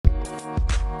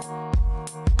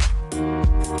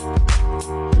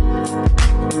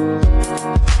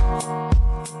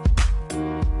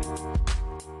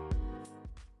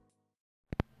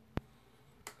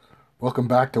Welcome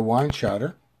back to Wine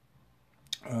Chatter.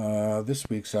 This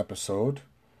week's episode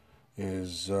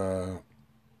is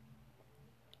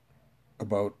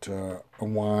about a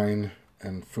wine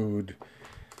and food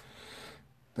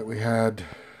that we had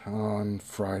on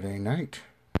Friday night.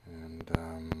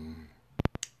 And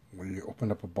we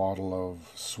opened up a bottle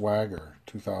of Swagger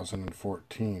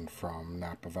 2014 from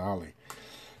Napa Valley,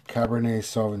 Cabernet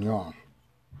Sauvignon.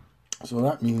 So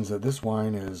that means that this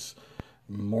wine is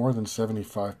more than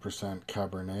 75%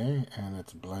 Cabernet, and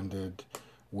it's blended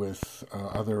with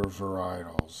other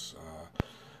varietals.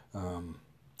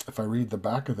 If I read the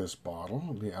back of this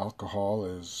bottle, the alcohol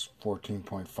is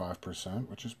 14.5%,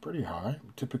 which is pretty high.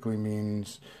 It typically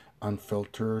means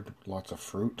unfiltered, lots of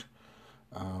fruit.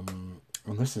 And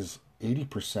this is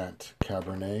 80%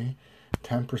 Cabernet,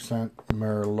 10%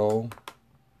 Merlot,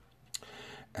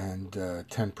 and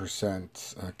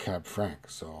 10% Cab Franc.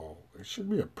 So it should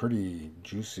be a pretty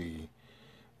juicy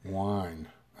wine.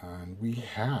 And we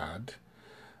had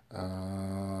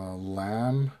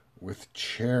lamb with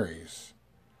cherries,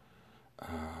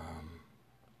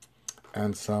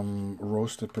 and some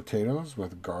roasted potatoes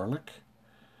with garlic,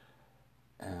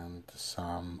 and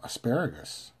some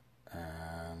asparagus,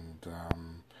 and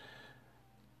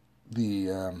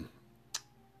the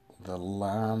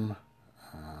lamb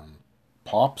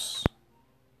pops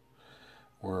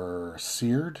were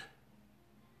seared,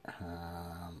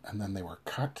 and then they were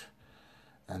cut,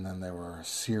 and then they were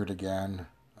seared again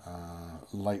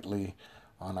lightly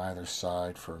on either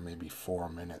side for maybe 4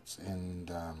 minutes in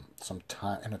some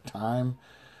time in a thyme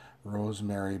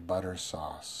rosemary butter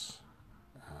sauce.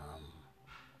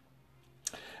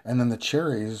 And then the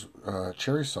cherry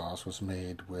sauce was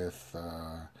made with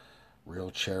real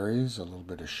cherries, a little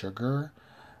bit of sugar,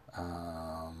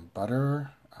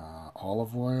 butter,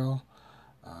 olive oil,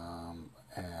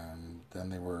 and then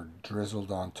they were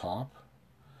drizzled on top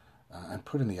and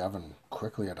put in the oven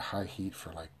quickly at high heat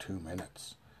for like 2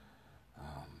 minutes.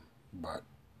 But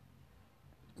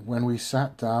when we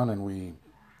sat down and we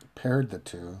paired the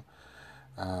two,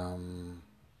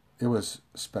 it was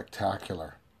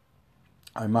spectacular.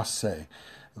 I must say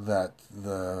that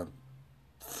the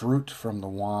fruit from the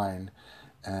wine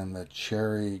and the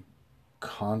cherry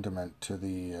condiment to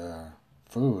the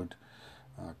food,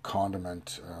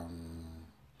 condiment,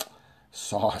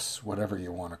 sauce, whatever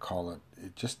you want to call it,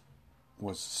 it just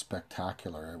was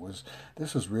spectacular.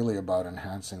 This was really about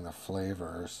enhancing the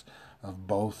flavors of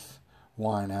both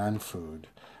wine and food.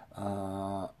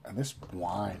 And this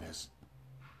wine is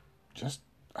just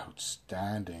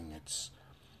outstanding. It's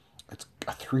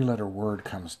a 3-letter word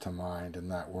comes to mind,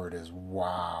 and that word is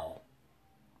wow.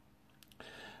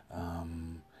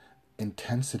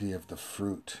 Intensity of the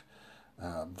fruit,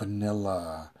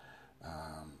 vanilla,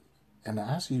 and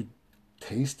as you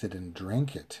taste it and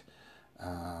drink it,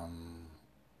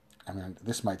 I mean,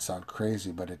 this might sound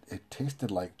crazy, but it tasted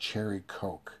like cherry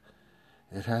Coke.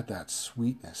 It had that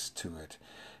sweetness to it,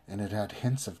 and it had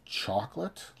hints of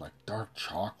chocolate, like dark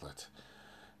chocolate,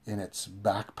 in its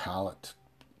back palate.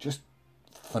 Just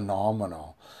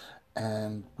phenomenal.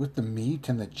 And with the meat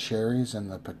and the cherries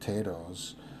and the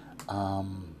potatoes, I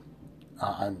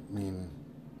mean,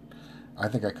 I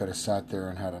think I could have sat there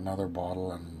and had another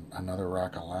bottle and another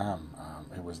rack of lamb.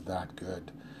 It was that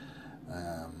good.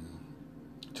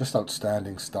 Just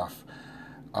outstanding stuff.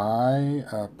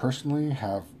 I personally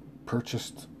have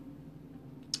purchased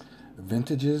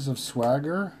vintages of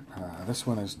Swagger. This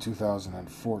one is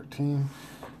 2014.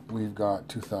 We've got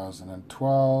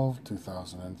 2012,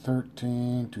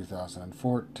 2013,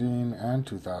 2014, and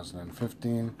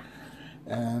 2015.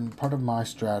 And part of my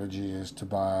strategy is to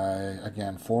buy,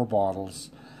 again, 4 bottles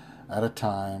at a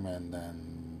time and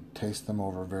then taste them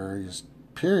over various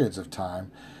periods of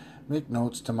time, make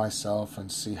notes to myself, and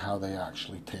see how they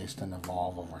actually taste and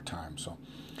evolve over time. So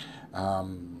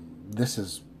this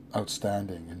is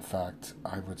outstanding. In fact,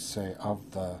 I would say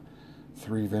of the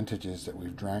 3 vintages that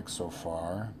we've drank so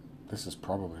far, this is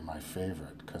probably my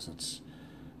favorite because its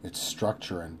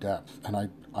structure and depth. And I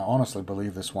honestly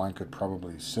believe this wine could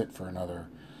probably sit for another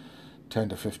 10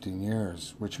 to 15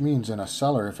 years, which means in a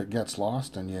cellar, if it gets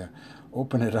lost and you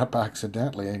open it up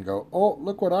accidentally and go, oh,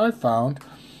 look what I found,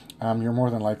 you're more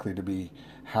than likely to be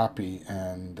happy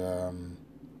and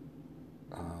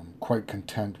quite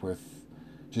content with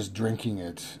just drinking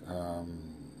it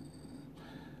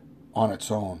on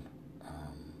its own.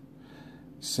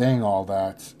 Saying all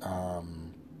that,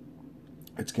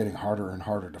 it's getting harder and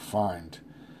harder to find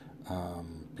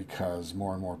because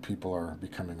more and more people are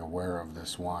becoming aware of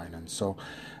this wine. And so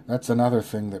that's another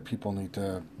thing that people need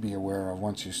to be aware of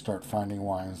once you start finding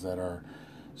wines that are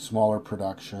smaller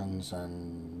productions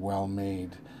and well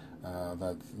made.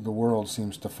 that the world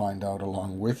seems to find out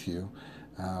along with you.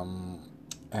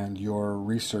 And your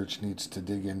research needs to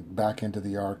dig back into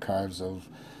the archives of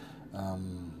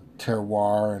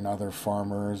terroir and other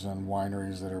farmers and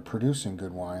wineries that are producing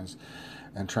good wines,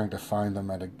 and trying to find them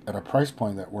at a price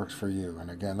point that works for you. And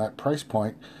again, that price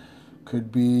point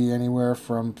could be anywhere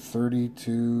from $30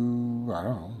 to, I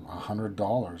don't know,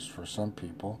 $100 for some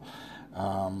people.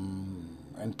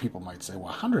 And people might say,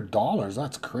 well, $100,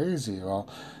 that's crazy. Well,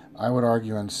 I would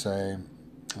argue and say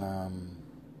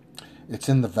it's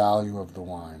in the value of the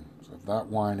wine. So if that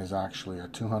wine is actually a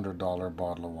 $200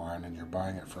 bottle of wine and you're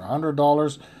buying it for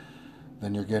 $100,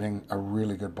 then you're getting a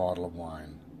really good bottle of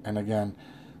wine. And again,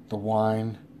 the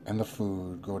wine and the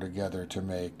food go together to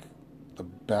make the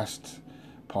best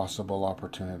possible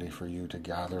opportunity for you to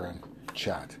gather and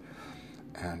chat.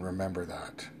 And remember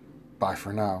that. Bye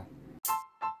for now.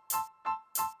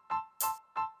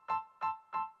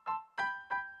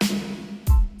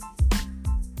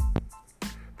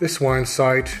 This wine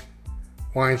site,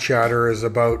 Wine Chatter, is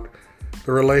about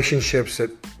the relationships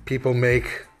that people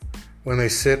make when they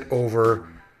sit over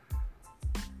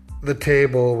the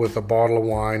table with a bottle of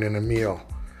wine and a meal.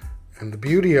 And the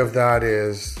beauty of that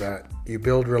is that you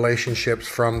build relationships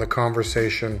from the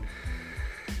conversation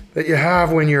that you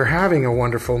have when you're having a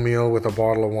wonderful meal with a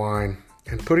bottle of wine.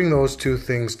 And putting those two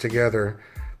things together,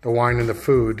 the wine and the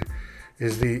food,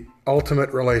 is the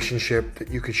ultimate relationship that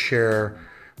you could share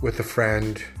with a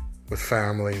friend, with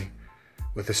family,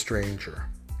 with a stranger.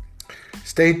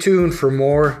 Stay tuned for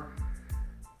more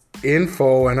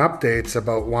info and updates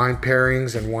about wine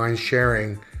pairings and wine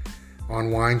sharing on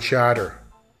Wine Chatter.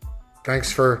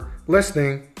 Thanks for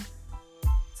listening.